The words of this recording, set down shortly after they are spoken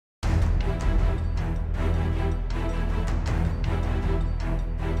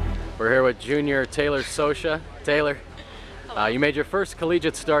We're here with junior Taylor Sosha. Taylor, you made your first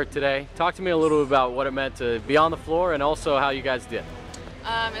collegiate start today. Talk to me a little bit about what it meant to be on the floor and also how you guys did.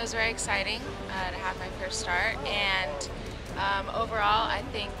 It was very exciting to have my first start, and overall I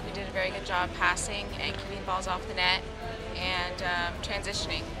think we did a very good job passing and keeping balls off the net and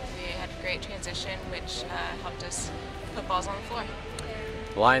transitioning. We had a great transition which helped us put balls on the floor.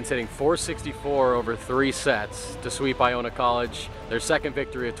 The Lions hitting 464 over 3 sets to sweep Iona College, their second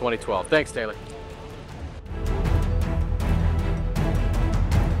victory of 2012. Thanks, Taylor.